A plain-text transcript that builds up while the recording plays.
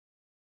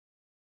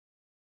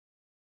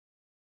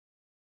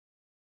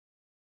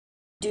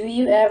Do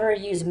you ever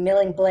use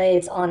milling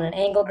blades on an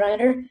angle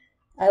grinder?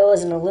 I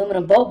was an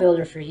aluminum boat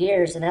builder for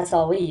years, and that's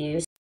all we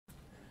used.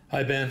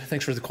 Hi Ben,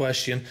 thanks for the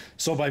question.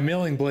 So by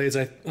milling blades,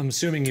 I'm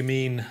assuming you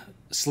mean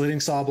slitting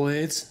saw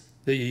blades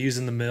that you use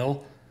in the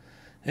mill.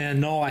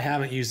 And no, I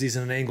haven't used these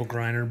in an angle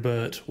grinder,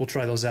 but we'll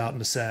try those out in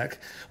a sec.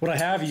 What I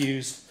have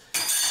used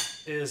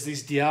is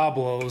these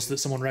Diablos that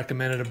someone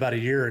recommended about a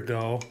year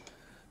ago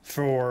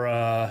for,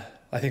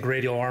 I think,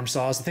 radial arm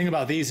saws. The thing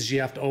about these is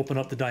you have to open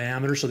up the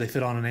diameter so they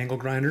fit on an angle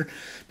grinder,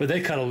 but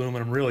they cut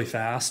aluminum really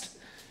fast.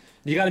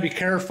 You got to be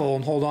careful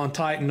and hold on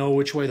tight and know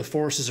which way the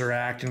forces are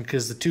acting,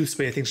 because the tooth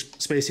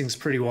spacing is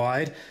pretty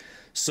wide,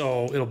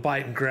 so it'll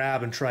bite and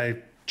grab and try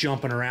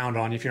jumping around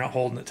on you if you're not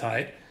holding it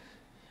tight.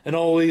 And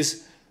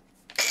always,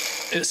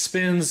 it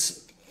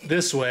spins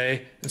this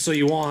way, and so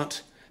you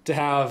want to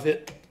have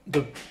it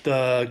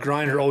the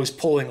grinder always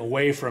pulling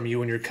away from you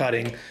when you're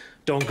cutting.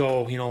 Don't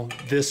go,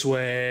 this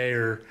way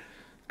or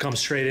come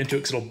straight into it,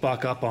 because it'll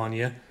buck up on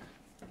you.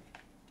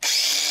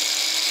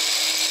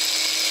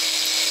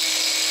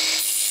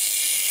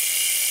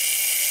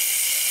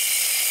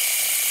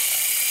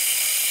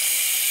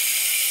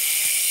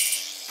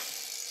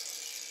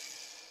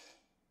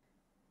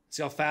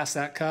 See how fast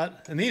that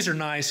cut? And these are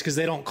nice because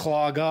they don't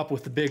clog up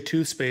with the big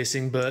tooth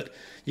spacing, but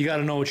you got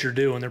to know what you're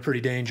doing. They're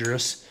pretty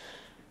dangerous.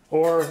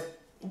 Or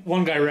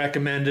one guy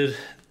recommended,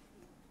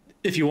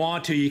 if you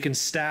want to, you can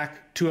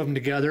stack two of them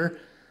together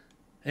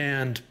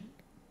and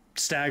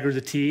stagger the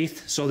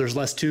teeth so there's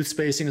less tooth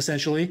spacing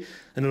essentially,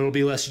 and it'll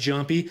be less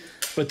jumpy,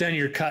 but then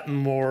you're cutting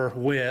more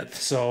width,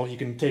 so you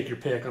can take your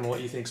pick on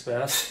what you think's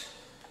best.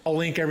 I'll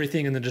link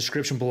everything in the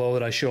description below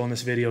that I show in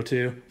this video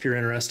too, if you're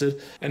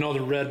interested. I know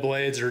the red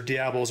blades are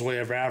Diablo's way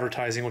of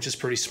advertising, which is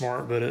pretty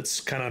smart, but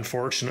it's kind of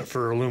unfortunate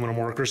for aluminum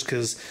workers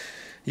because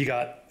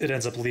it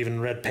ends up leaving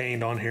red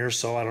paint on here,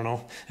 so I don't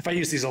know. If I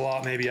use these a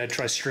lot, maybe I'd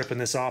try stripping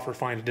this off or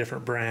find a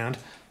different brand.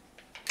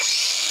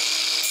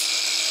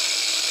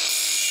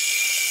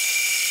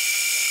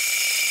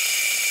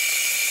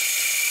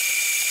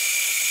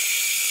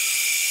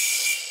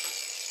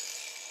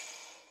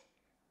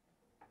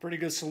 Pretty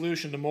good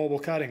solution to mobile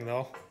cutting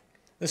though.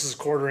 This is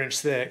 1/4 inch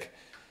thick.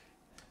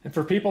 And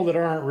for people that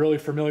aren't really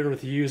familiar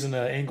with using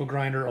an angle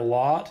grinder a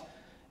lot,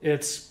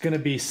 it's going to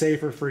be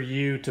safer for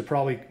you to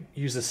probably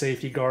use the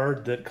safety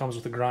guard that comes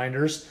with the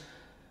grinders.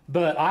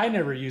 But I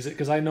never use it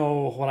because I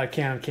know what I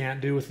can and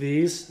can't do with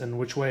these and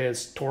which way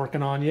it's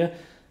torquing on you.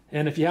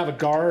 And if you have a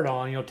guard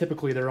on,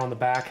 typically they're on the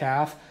back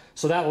half,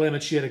 so that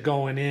limits you to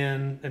going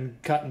in and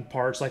cutting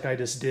parts like I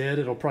just did.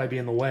 It'll probably be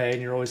in the way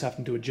and you're always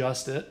having to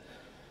adjust it.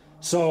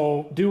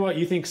 So do what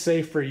you think's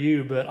safe for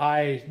you, but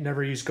I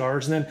never use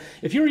guards. And then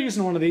if you were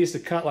using one of these to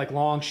cut like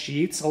long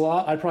sheets a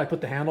lot, I'd probably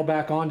put the handle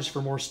back on just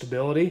for more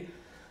stability.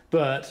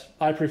 But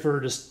I prefer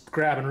just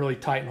grabbing really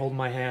tight and holding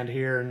my hand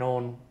here and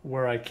knowing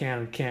where I can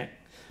and can't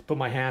put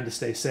my hand to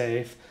stay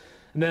safe.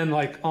 And then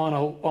like on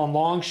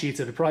long sheets,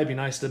 it'd probably be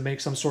nice to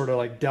make some sort of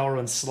like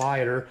Delrin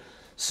slider,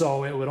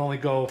 so it would only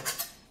go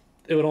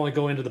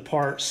into the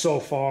part so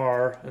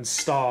far and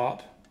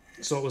stop.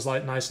 So it was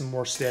like nice and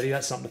more steady.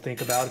 That's something to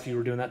think about if you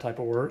were doing that type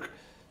of work.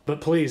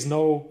 But please,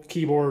 no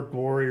keyboard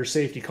warrior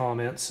safety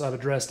comments. I've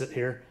addressed it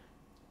here.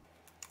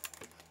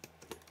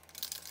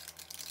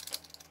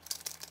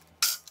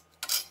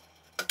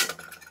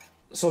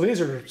 So these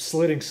are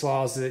slitting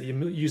saws that you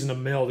use in a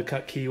mill to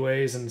cut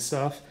keyways and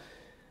stuff.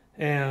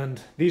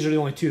 And these are the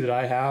only two that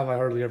I have. I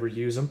hardly ever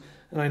use them.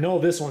 And I know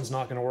this one's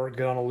not going to work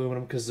good on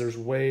aluminum because there's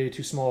way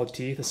too small of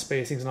teeth. The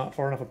spacing's not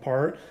far enough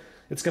apart.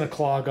 It's going to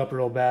clog up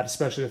real bad,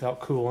 especially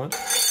without coolant.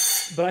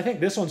 But I think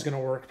this one's going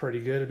to work pretty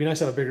good. It'd be nice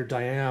to have a bigger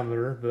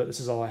diameter, but this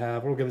is all I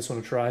have. We'll give this one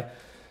a try.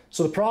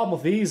 So the problem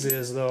with these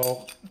is,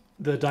 though,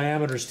 the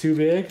diameter's too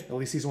big, at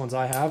least these ones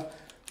I have.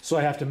 So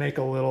I have to make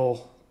a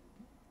little,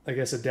 I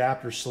guess,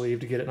 adapter sleeve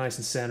to get it nice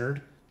and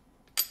centered.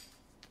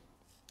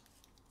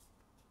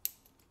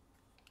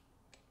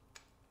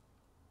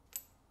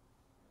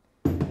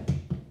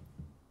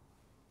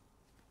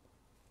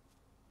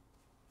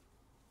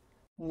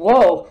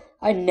 Whoa!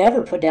 I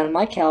never put down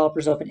my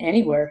calipers open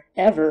anywhere,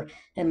 ever,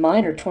 and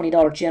mine are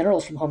 $20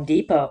 Generals from Home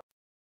Depot.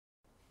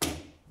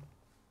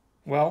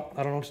 Well,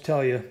 I don't know what to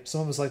tell you.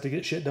 Some of us like to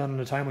get shit done in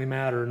a timely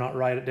manner and not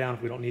write it down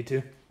if we don't need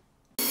to.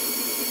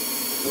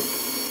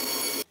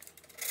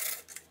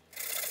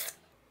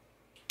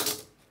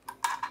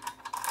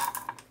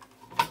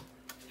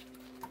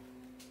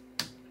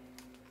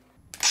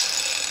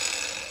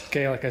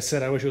 Okay, like I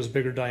said, I wish it was a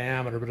bigger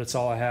diameter, but it's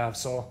all I have,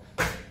 so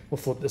we'll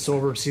flip this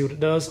over and see what it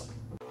does.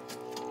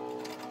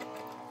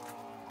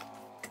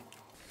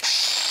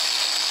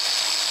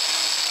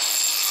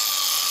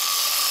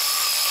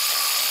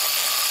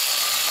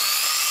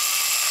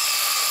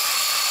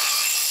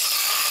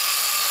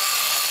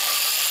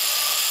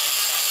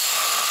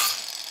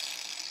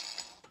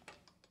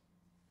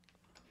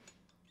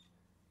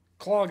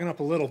 Clogging up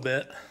a little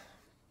bit.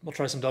 We'll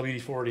try some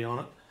WD-40 on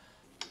it.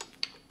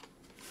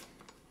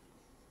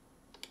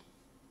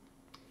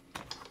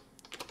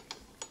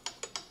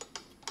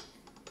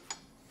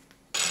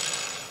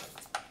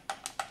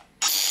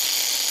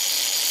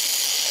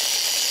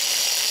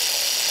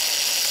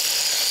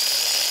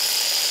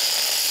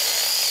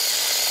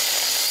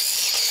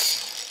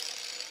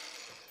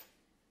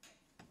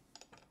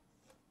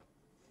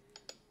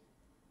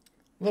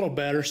 A little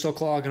better, still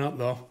clogging up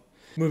though.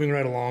 Moving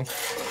right along.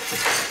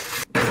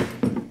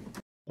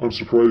 I'm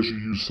surprised you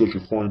use such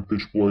a fine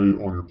pitch blade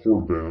on your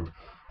quarter band.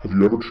 Have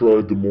you ever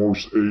tried the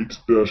Morse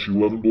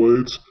 8-11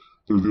 blades?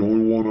 They're the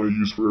only one I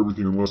use for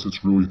everything unless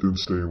it's really thin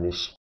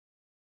stainless.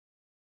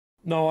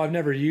 No, I've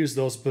never used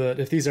those, but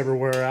if these ever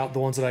wear out, the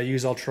ones that I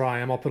use, I'll try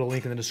them. I'll put a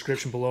link in the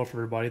description below for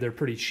everybody. They're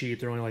pretty cheap.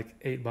 They're only like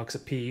 $8 a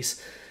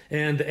piece.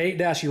 And the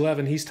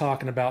 8-11 he's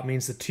talking about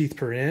means the teeth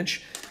per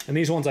inch. And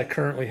these ones I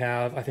currently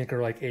have, I think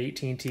are like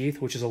 18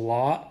 teeth, which is a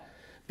lot.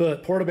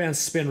 But portabands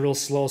spin real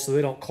slow, so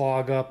they don't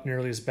clog up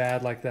nearly as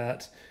bad like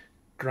that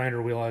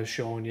grinder wheel I was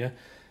showing you.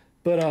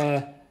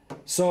 But,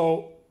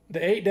 so the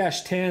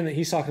 8-10 that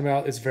he's talking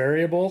about is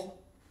variable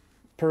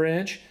per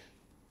inch.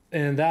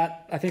 And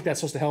that, I think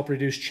that's supposed to help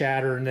reduce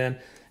chatter, and then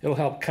it'll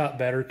help cut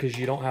better because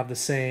you don't have the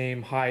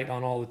same height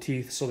on all the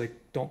teeth, so they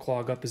don't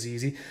clog up as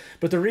easy.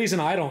 But the reason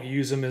I don't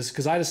use them is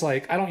because I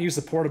don't use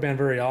the portaband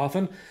very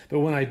often, but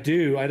when I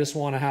do, I just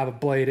want to have a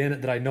blade in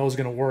it that I know is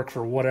going to work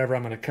for whatever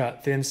I'm going to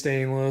cut. Thin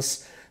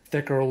stainless,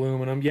 thicker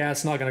aluminum. Yeah,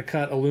 it's not going to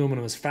cut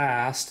aluminum as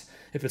fast.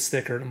 If it's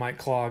thicker, it might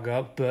clog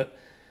up, but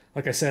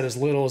like I said, as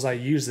little as I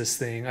use this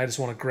thing, I just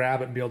want to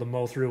grab it and be able to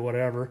mow through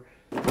whatever.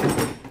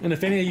 And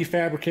if any of you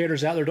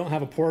fabricators out there don't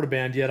have a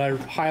portaband yet, I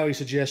highly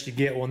suggest you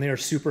get one. They are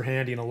super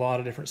handy in a lot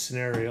of different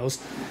scenarios.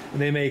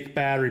 And they make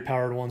battery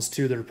powered ones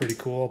too that are pretty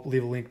cool. I'll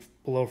leave a link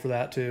below for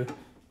that too.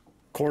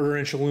 1/4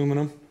 inch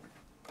aluminum.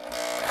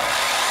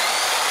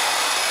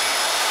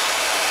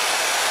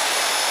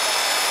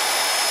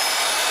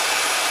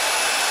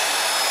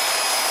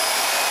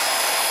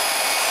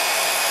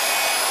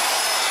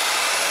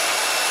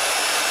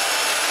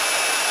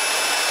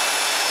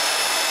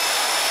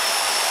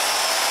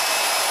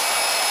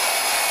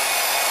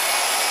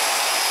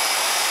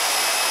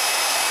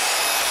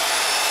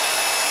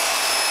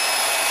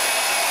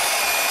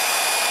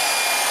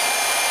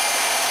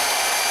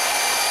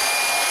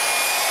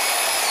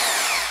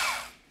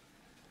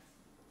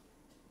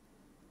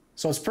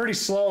 So it's pretty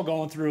slow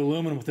going through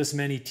aluminum with this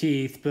many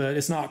teeth, but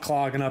it's not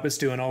clogging up, it's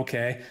doing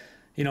okay.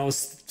 You know,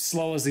 as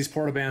slow as these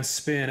portabands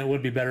spin, it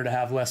would be better to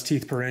have less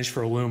teeth per inch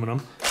for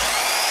aluminum.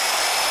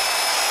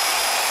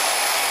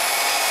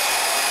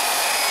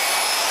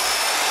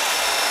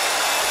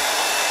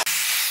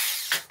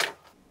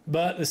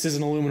 But this is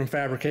an aluminum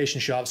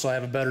fabrication shop, so I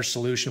have a better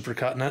solution for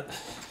cutting it.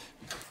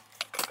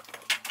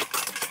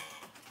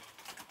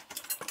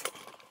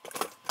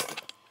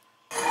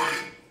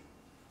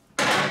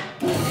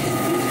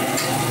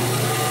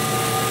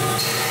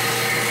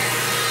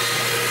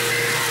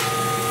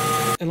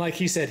 And like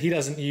he said, he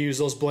doesn't use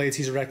those blades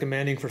he's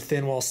recommending for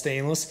thin wall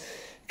stainless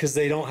because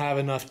they don't have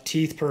enough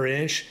teeth per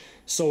inch.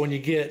 So when you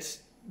get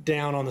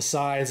down on the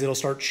sides, it'll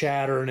start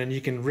chattering and you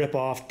can rip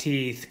off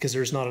teeth because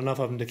there's not enough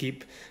of them to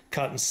keep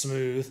cutting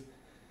smooth.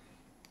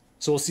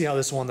 So we'll see how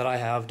this one that I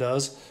have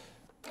does.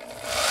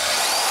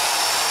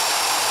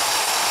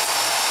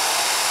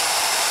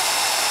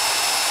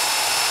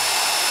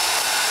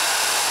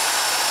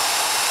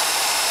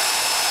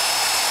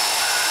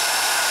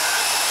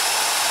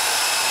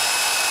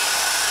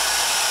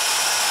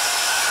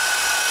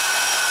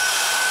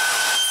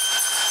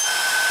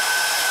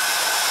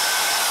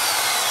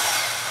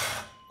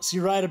 So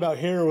you're right about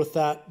here with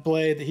that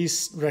blade that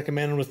he's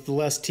recommending with the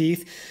less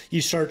teeth, you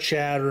start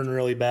chattering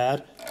really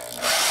bad.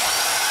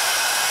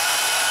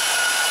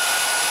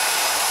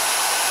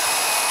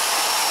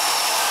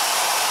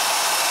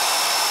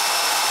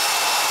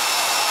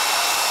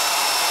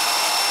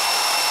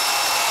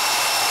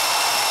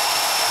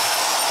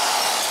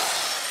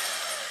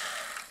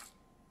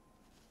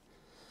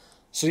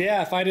 So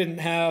yeah, if I didn't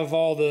have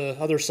all the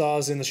other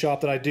saws in the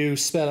shop that I do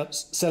set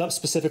up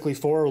specifically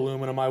for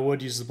aluminum, I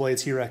would use the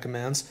blades he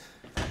recommends.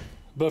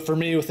 But for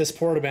me with this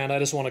portaband, I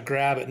just want to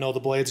grab it, know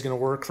the blade's going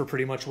to work for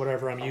pretty much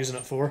whatever I'm using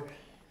it for.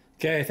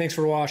 Okay, thanks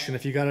for watching.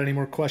 If you got any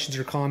more questions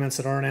or comments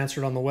that aren't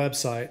answered on the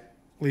website,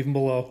 leave them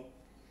below.